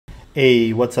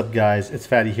Hey, what's up guys? It's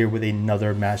Fatty here with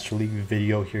another Master League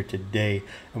video here today.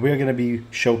 And we are going to be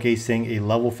showcasing a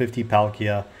level 50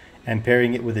 Palkia and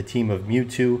pairing it with a team of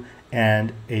Mewtwo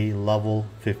and a level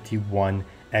 51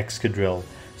 Excadrill.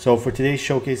 So for today's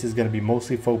showcase is going to be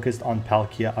mostly focused on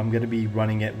Palkia. I'm going to be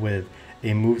running it with a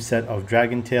moveset of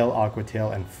Dragon Tail, Aqua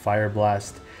Tail, and Fire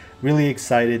Blast. Really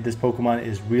excited. This Pokemon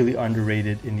is really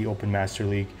underrated in the Open Master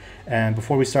League. And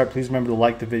before we start, please remember to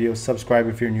like the video, subscribe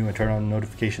if you're new, and turn on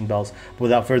notification bells. But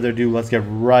without further ado, let's get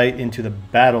right into the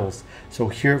battles. So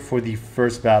here for the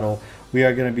first battle, we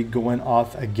are going to be going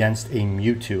off against a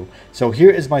Mewtwo. So here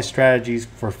is my strategies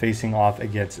for facing off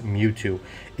against Mewtwo.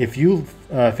 If you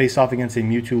face off against a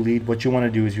Mewtwo lead, what you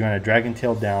want to do is you want to Dragon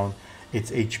Tail down its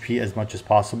HP as much as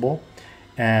possible.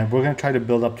 And we're going to try to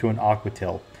build up to an Aqua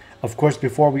Tail. Of course,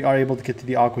 before we are able to get to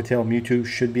the Aqua Tail, Mewtwo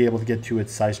should be able to get to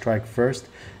its Side Strike first.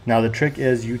 Now the trick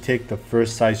is you take the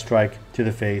first Side Strike to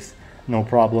the face, no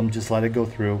problem, just let it go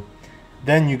through.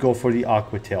 Then you go for the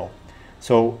Aqua Tail.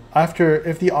 So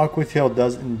if the Aqua Tail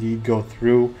does indeed go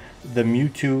through, the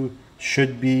Mewtwo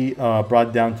should be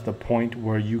brought down to the point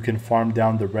where you can farm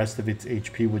down the rest of its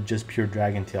HP with just pure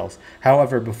Dragon Tails.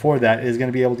 However, before that, it is going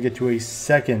to be able to get to a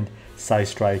second Side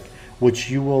Strike,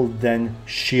 which you will then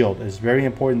shield. It's very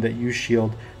important that you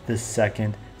shield the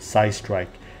second Side Strike.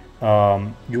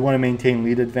 You want to maintain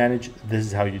lead advantage. This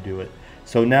is how you do it.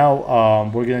 So now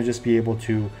we're going to just be able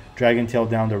to Dragon Tail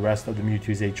down the rest of the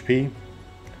Mewtwo's HP.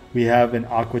 We have an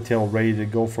Aqua Tail ready to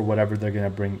go for whatever they're going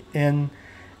to bring in.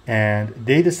 And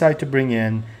they decide to bring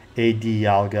in a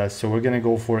Dialga. So we're going to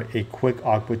go for a quick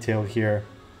Aqua Tail here,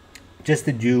 just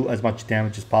to do as much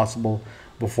damage as possible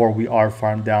before we are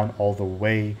farmed down all the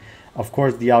way. Of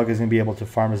course, Dialga is going to be able to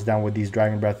farm us down with these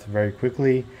Dragon Breaths very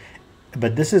quickly.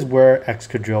 But this is where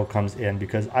Excadrill comes in,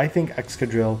 because I think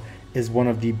Excadrill is one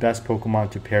of the best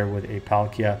Pokemon to pair with a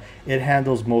Palkia. It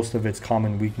handles most of its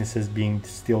common weaknesses, being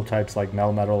steel types like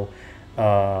Melmetal,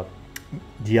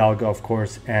 Dialga, of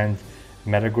course, and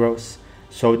Metagross.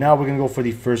 So now we're going to go for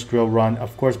the first drill run.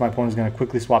 Of course, my opponent is going to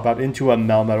quickly swap out into a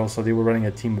Melmetal. So they were running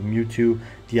a team of Mewtwo,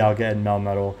 Dialga, and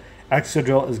Melmetal.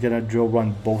 Excadrill is going to drill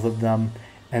run both of them.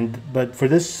 But for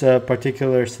this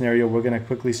particular scenario, we're going to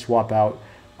quickly swap out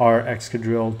our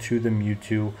Excadrill to the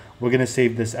Mewtwo. We're going to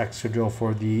save this Excadrill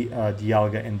for the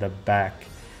Dialga in the back.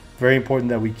 Very important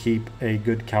that we keep a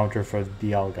good counter for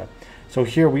Dialga. So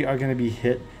here we are going to be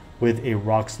hit with a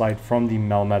Rock Slide from the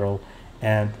Melmetal.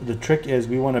 And the trick is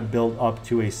we want to build up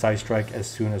to a Side Strike as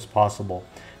soon as possible.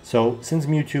 So since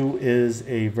Mewtwo is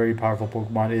a very powerful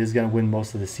Pokemon, it is going to win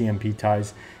most of the CMP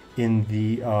ties in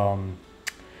the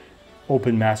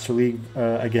Open Master League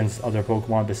against other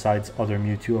Pokemon besides other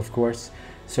Mewtwo, of course.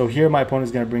 So here my opponent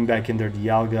is going to bring back in their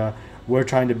Dialga. We're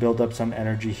trying to build up some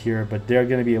energy here, but they're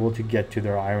going to be able to get to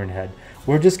their Iron Head.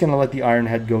 We're just going to let the Iron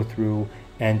Head go through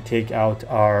and take out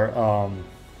our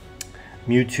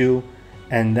Mewtwo,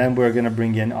 and then we're going to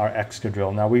bring in our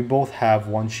Excadrill. Now we both have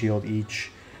one shield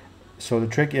each. So the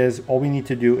trick is, all we need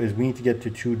to do is we need to get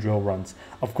to 2 drill runs.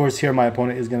 Of course, here my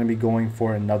opponent is going to be going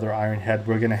for another Iron Head.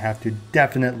 We're going to have to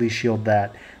definitely shield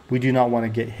that. We do not want to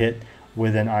get hit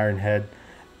with an Iron Head.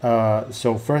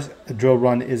 So first drill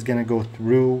run is going to go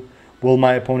through. Will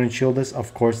my opponent shield this?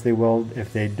 Of course they will.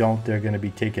 If they don't, they're going to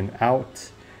be taken out.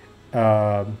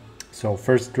 So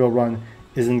first drill run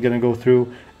isn't going to go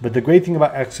through. But the great thing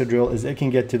about Excadrill is it can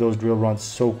get to those drill runs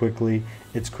so quickly.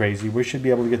 It's crazy. We should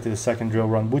be able to get to the second drill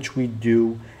run, which we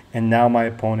do. And now my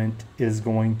opponent is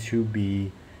going to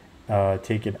be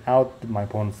taken out. My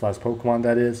opponent's last Pokemon,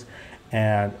 that is.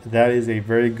 And that is a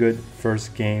very good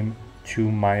first game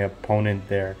to my opponent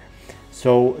there.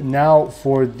 So now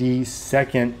for the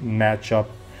second matchup,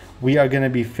 we are going to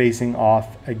be facing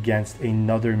off against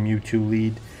another Mewtwo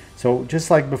lead. So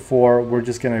just like before, we're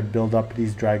just going to build up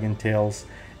these Dragon Tails.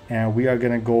 And we are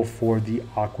going to go for the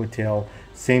Aqua Tail.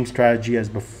 Same strategy as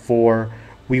before.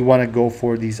 We want to go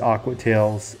for these Aqua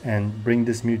Tails and bring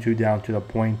this Mewtwo down to the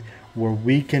point where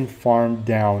we can farm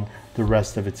down the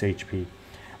rest of its HP.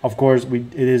 Of course,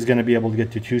 it is going to be able to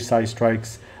get to 2 Side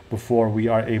Strikes before we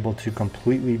are able to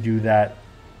completely do that.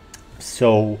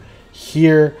 So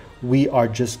here we are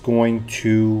just going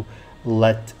to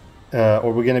let,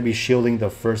 or we're going to be shielding the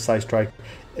first Side Strike.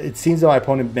 It seems that my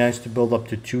opponent managed to build up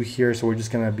to 2 here, so we're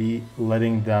just going to be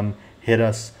letting them hit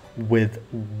us with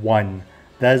 1.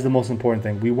 That is the most important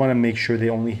thing. We want to make sure they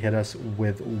only hit us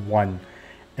with 1.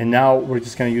 And now we're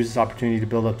just going to use this opportunity to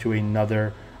build up to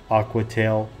another Aqua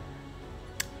Tail.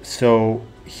 So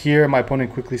here my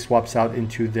opponent quickly swaps out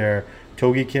into their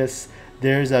Togekiss.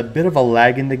 There's a bit of a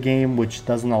lag in the game, which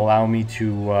doesn't allow me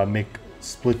to make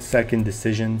split-second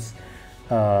decisions.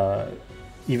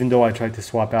 Even though I tried to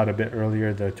swap out a bit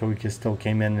earlier, the Togekiss still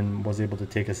came in and was able to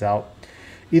take us out.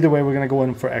 Either way, we're going to go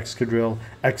in for Excadrill.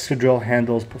 Excadrill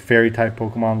handles fairy-type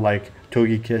Pokemon like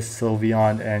Togekiss,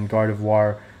 Sylveon, and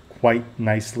Gardevoir quite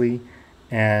nicely,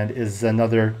 and is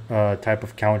another type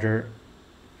of counter.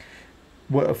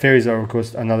 Fairies are, of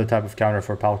course, another type of counter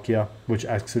for Palkia, which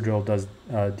Excadrill does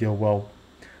deal well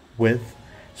with.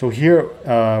 So here,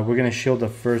 we're going to shield the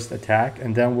first attack,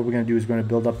 and then what we're going to do is we're going to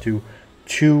build up to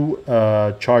 2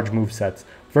 charge move sets.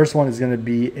 First one is going to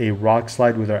be a Rock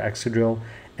Slide with our Excadrill,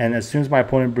 and as soon as my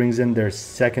opponent brings in their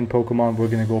second Pokemon, we're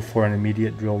going to go for an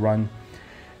immediate Drill Run.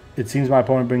 It seems my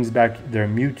opponent brings back their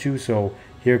Mewtwo, so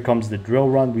here comes the Drill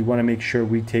Run. We want to make sure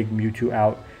we take Mewtwo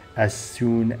out as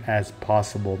soon as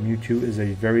possible. Mewtwo is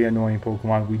a very annoying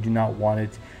Pokemon. We do not want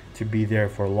it to be there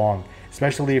for long,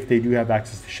 especially if they do have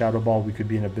access to Shadow Ball. We could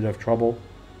be in a bit of trouble.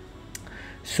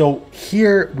 So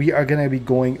here we are going to be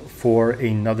going for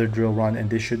another Drill Run, and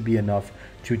this should be enough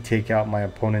to take out my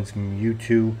opponent's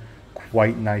Mewtwo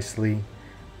quite nicely.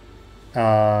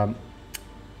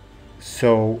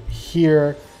 So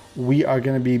here we are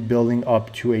going to be building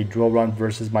up to a Drill Run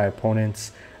versus my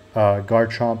opponent's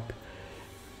Garchomp.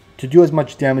 To do as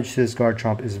much damage to this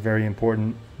Garchomp is very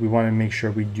important. We want to make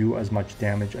sure we do as much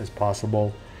damage as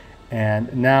possible.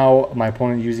 And now my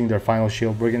opponent using their final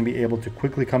shield, we're going to be able to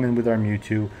quickly come in with our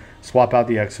Mewtwo, swap out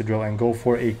the Excadrill, and go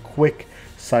for a quick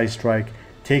Side Strike,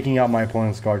 taking out my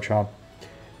opponent's Garchomp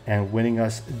and winning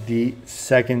us the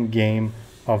second game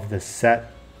of the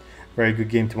set. Very good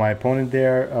game to my opponent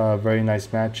there. Very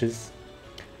nice matches.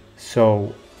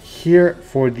 So here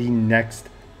for the next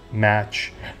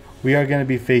match, we are going to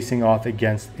be facing off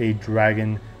against a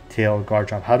Dragon Tail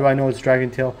Garchomp. How do I know it's Dragon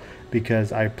Tail?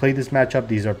 Because I played this matchup.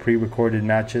 These are pre-recorded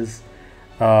matches.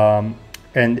 And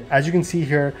as you can see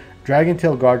here, Dragon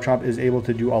Tail Garchomp is able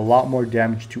to do a lot more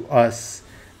damage to us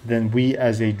than we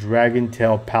as a Dragon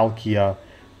Tail Palkia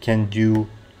can do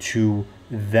to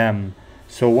them.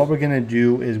 So what we're going to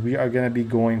do is we are going to be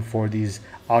going for these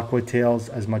Aqua Tails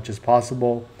as much as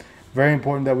possible. Very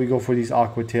important that we go for these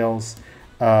Aqua Tails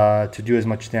to do as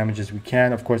much damage as we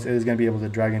can. Of course, it is going to be able to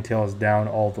Dragon Tail us down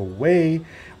all the way.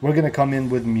 We're going to come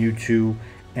in with Mewtwo,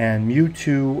 and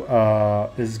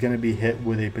Mewtwo is going to be hit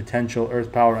with a potential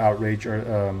Earth Power Outrage.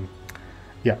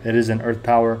 Yeah, it is an Earth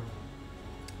Power.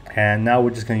 And now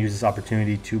we're just going to use this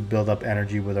opportunity to build up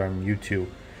energy with our Mewtwo.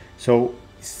 So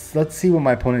let's see what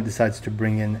my opponent decides to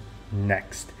bring in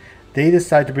next. They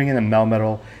decide to bring in a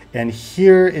Melmetal, and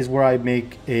here is where I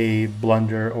make a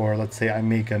blunder, or let's say I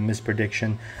make a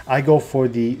misprediction. I go for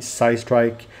the Side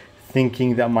Strike,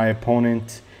 thinking that my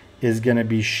opponent is going to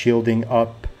be shielding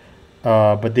up,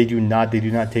 but they do not. They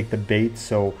do not take the bait,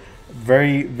 so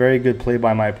very, very good play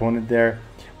by my opponent there.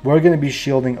 We're going to be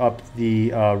shielding up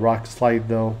the Rock Slide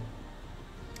though,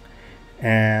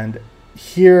 and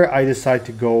here I decide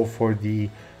to go for the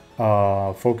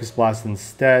Focus Blast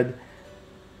instead.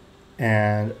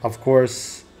 And of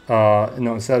course, no,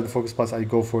 instead of the Focus Blast, I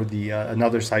go for the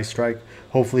another Side Strike,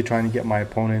 hopefully trying to get my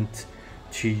opponent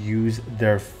to use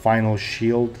their final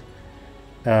shield.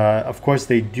 Of course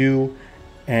they do,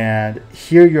 and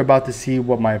here you're about to see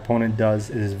what my opponent does.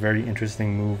 It is a very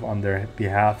interesting move on their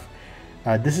behalf.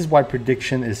 This is why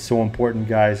prediction is so important,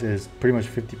 guys. It is pretty much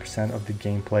 50% of the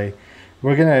gameplay.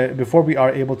 We're gonna, before we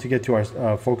are able to get to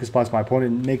our Focus Blast, my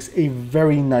opponent makes a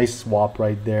very nice swap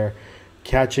right there,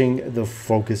 catching the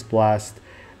Focus Blast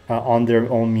on their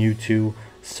own Mewtwo.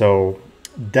 So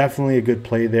definitely a good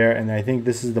play there, and I think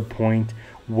this is the point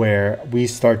where we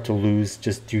start to lose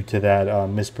just due to that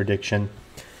misprediction.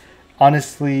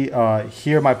 Honestly,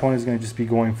 here my opponent is going to just be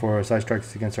going for Side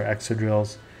Strikes against our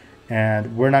Excadrills,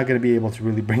 and we're not going to be able to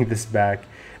really bring this back.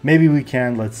 Maybe we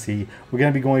can, let's see. We're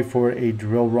going to be going for a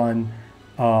Drill Run,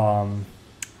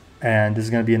 and this is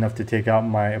going to be enough to take out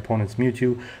my opponent's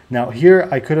Mewtwo. Now here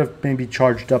I could have maybe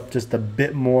charged up just a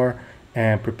bit more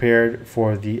and prepared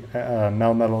for the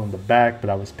Melmetal in the back, but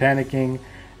I was panicking,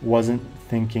 wasn't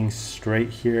thinking straight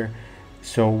here.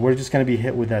 So we're just going to be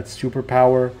hit with that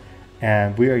superpower,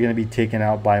 and we are going to be taken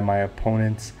out by my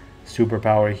opponent's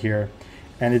superpower here.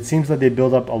 And it seems that they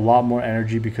build up a lot more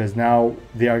energy, because now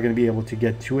they are going to be able to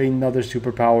get to another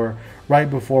superpower right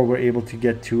before we're able to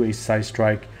get to a Side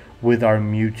Strike with our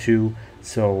Mewtwo.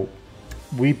 So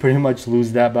we pretty much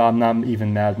lose that, but I'm not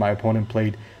even mad. My opponent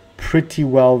played pretty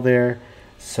well there.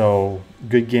 So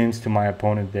good games to my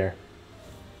opponent there.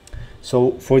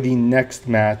 So for the next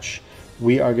match,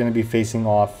 we are going to be facing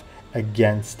off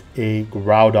against a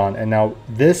Groudon. And now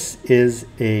this is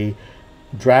a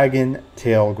Dragon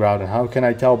Tail Groudon. How can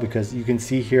I tell? Because you can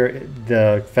see here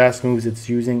the fast moves it's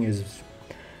using is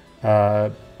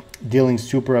dealing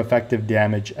super effective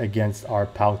damage against our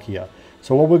Palkia.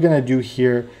 So what we're going to do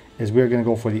here is we're going to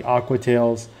go for the Aqua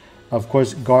Tails. Of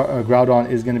course, Groudon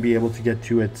is going to be able to get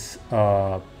to its,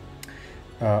 or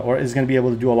is going to be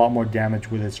able to do a lot more damage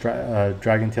with its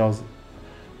Dragon Tails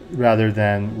rather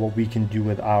than what we can do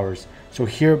with ours. So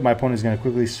here, my opponent is going to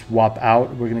quickly swap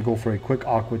out. We're going to go for a quick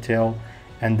Aqua Tail,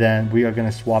 and then we are going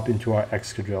to swap into our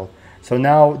Excadrill. So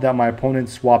now that my opponent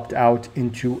swapped out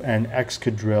into an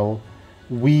Excadrill,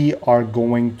 we are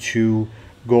going to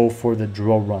go for the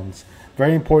drill runs.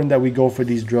 Very important that we go for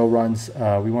these drill runs.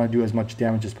 We want to do as much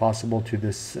damage as possible to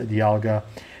this Dialga.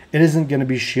 It isn't going to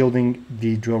be shielding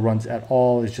the drill runs at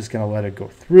all. It's just going to let it go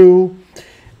through.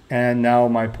 And now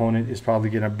my opponent is probably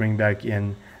going to bring back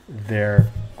in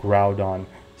their Groudon.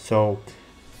 So,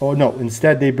 oh no,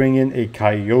 instead they bring in a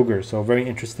Kyogre. So very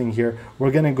interesting here.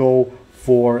 We're going to go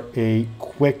for a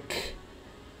quick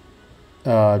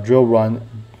drill run.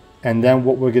 And then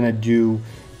what we're going to do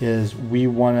is we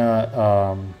want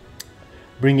to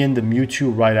bring in the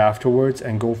Mewtwo right afterwards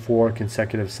and go for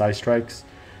consecutive Psy Strikes.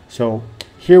 So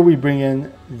here we bring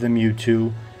in the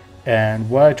Mewtwo, and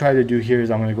what I try to do here is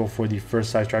I'm going to go for the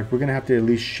first Psy Strike. We're going to have to at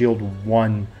least shield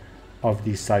one of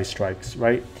these Psy Strikes,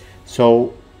 right?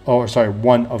 So, or sorry,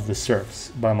 one of the Surfs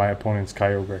by my opponent's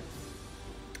Kyogre.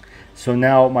 So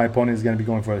now my opponent is going to be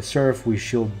going for a Surf. We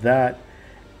shield that,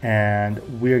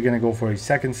 and we're going to go for a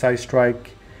second Psy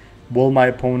Strike. Will my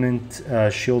opponent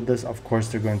shield this? Of course,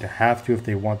 they're going to have to if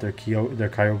they want their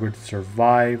Kyogre to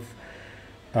survive.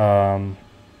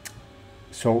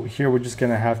 So here we're just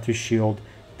going to have to shield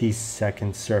the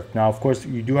second Surf. Now, of course,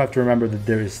 you do have to remember that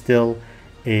there is still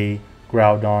a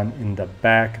Groudon in the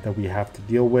back that we have to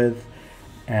deal with.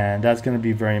 And that's going to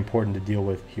be very important to deal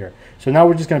with here. So now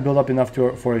we're just going to build up enough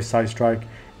for a Psy Strike.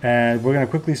 And we're going to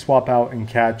quickly swap out and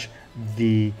catch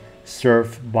the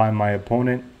Surf by my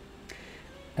opponent.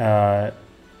 A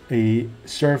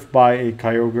Surf by a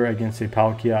Kyogre against a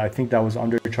Palkia. I think that was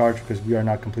undercharged because we are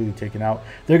not completely taken out.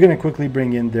 They're going to quickly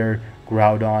bring in their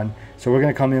Groudon. So we're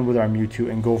going to come in with our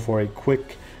Mewtwo and go for a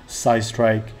quick Psy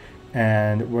Strike.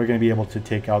 And we're going to be able to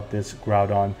take out this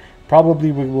Groudon.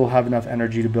 Probably we will have enough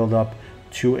energy to build up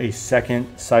to a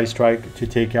second Psy Strike to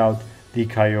take out the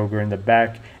Kyogre in the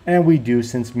back. And we do,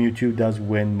 since Mewtwo does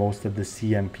win most of the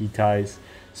CMP ties.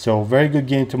 So very good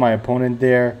game to my opponent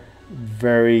there.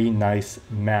 Very nice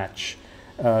match.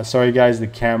 Sorry guys, the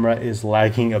camera is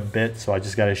lagging a bit, so I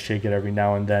just got to shake it every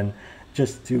now and then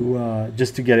just to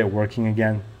get it working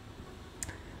again.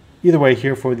 Either way,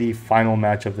 here for the final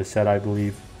match of the set, I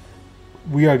believe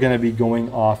we are going to be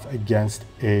going off against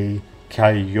a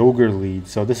Kyogre lead.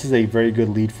 So this is a very good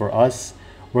lead for us.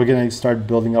 We're going to start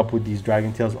building up with these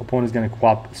Dragon Tails. Opponent's going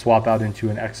to swap out into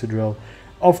an Excadrill,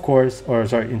 of course, or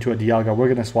sorry, into a Dialga. We're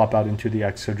going to swap out into the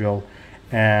Excadrill.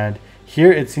 And here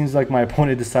it seems like my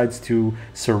opponent decides to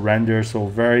surrender. So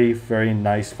very, very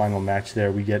nice final match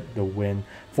there. We get the win.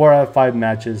 4 out of 5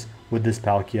 matches with this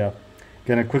Palkia.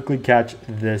 Gonna quickly catch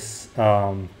this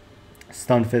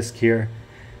Stunfisk here.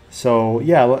 So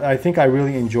yeah, I think I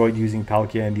really enjoyed using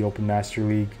Palkia in the Open Master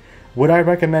League. Would I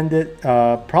recommend it?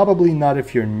 Probably not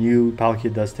if you're new.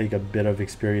 Palkia does take a bit of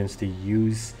experience to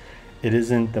use. It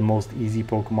isn't the most easy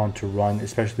Pokemon to run,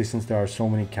 especially since there are so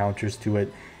many counters to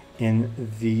it in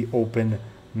the Open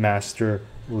Master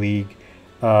League.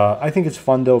 I think it's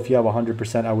fun though. If you have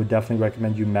 100%, I would definitely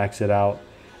recommend you max it out.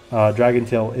 Dragon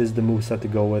Tail is the moveset to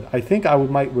go with. I think I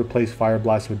might replace Fire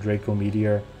Blast with Draco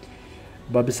Meteor.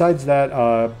 But besides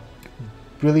that,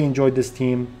 really enjoyed this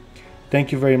team.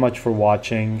 Thank you very much for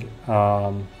watching.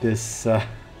 This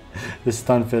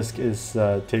Stunfisk is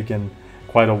taking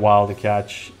quite a while to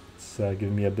catch. It's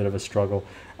giving me a bit of a struggle.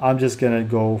 I'm just going to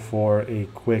go for a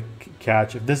quick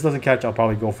catch. If this doesn't catch, I'll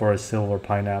probably go for a Silver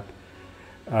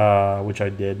Pineapple, which I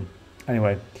did.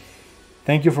 Anyway,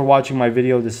 thank you for watching my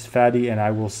video. This is Fatty, and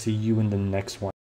I will see you in the next one.